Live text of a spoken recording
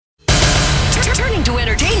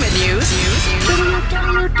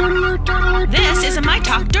is a My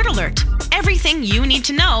Talk Dirt Alert. Everything you need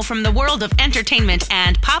to know from the world of entertainment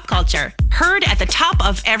and pop culture. Heard at the top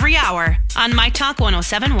of every hour on My Talk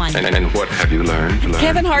 107.1. And what have you learned?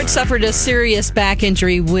 Kevin Hart suffered a serious back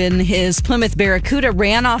injury when his Plymouth Barracuda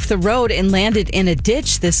ran off the road and landed in a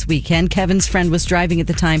ditch this weekend. Kevin's friend was driving at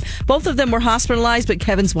the time. Both of them were hospitalized, but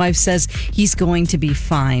Kevin's wife says he's going to be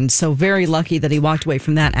fine. So very lucky that he walked away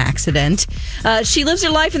from that accident. She lives her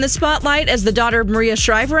life in the spotlight as the daughter of Maria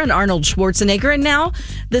Shriver and Arnold Schwarzenegger, and now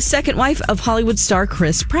the second wife of Hollywood star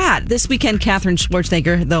Chris Pratt. This weekend, Katherine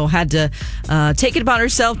Schwarzenegger, though, had to take it upon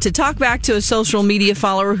herself to talk back to a social media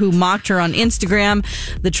follower who mocked her on Instagram.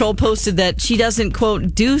 The troll posted that she doesn't,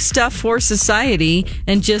 quote, do stuff for society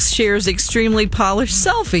and just shares extremely polished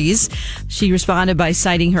selfies. She responded by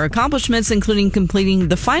citing her accomplishments, including completing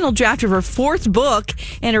the final draft of her fourth book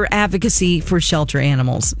and her advocacy for shelter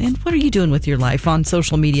animals. And what are you doing with your life on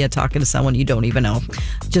social media, talking to someone you don't even know?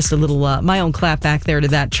 Just a little, my own clap back there to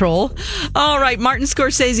that troll. All right, Martin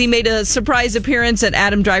Scorsese made a surprise appearance at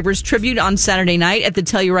Adam Driver's tribute on Saturday night at the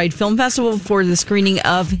Telluride Film Festival for the screening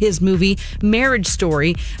of his movie Marriage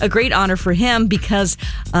Story. A great honor for him because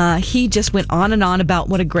he just went on and on about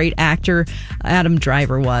what a great actor Adam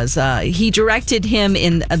Driver was. He directed him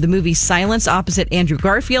in the movie Silence opposite Andrew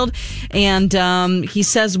Garfield, and he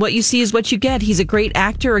says what you see is what you get. He's a great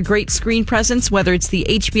actor, a great screen presence, whether it's the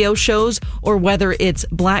HBO shows or whether it's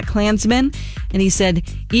Black Klansman. And he said,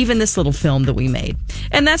 even this little film that we made.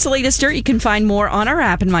 And that's the latest dirt. You can find more on our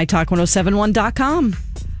app and mytalk1071.com.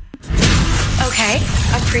 Okay,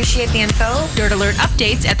 appreciate the info. Dirt Alert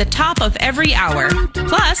updates at the top of every hour.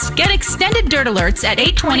 Plus, get extended Dirt Alerts at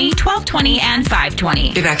 8:20, 12:20, and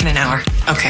 5:20. Be back in an hour. Okay.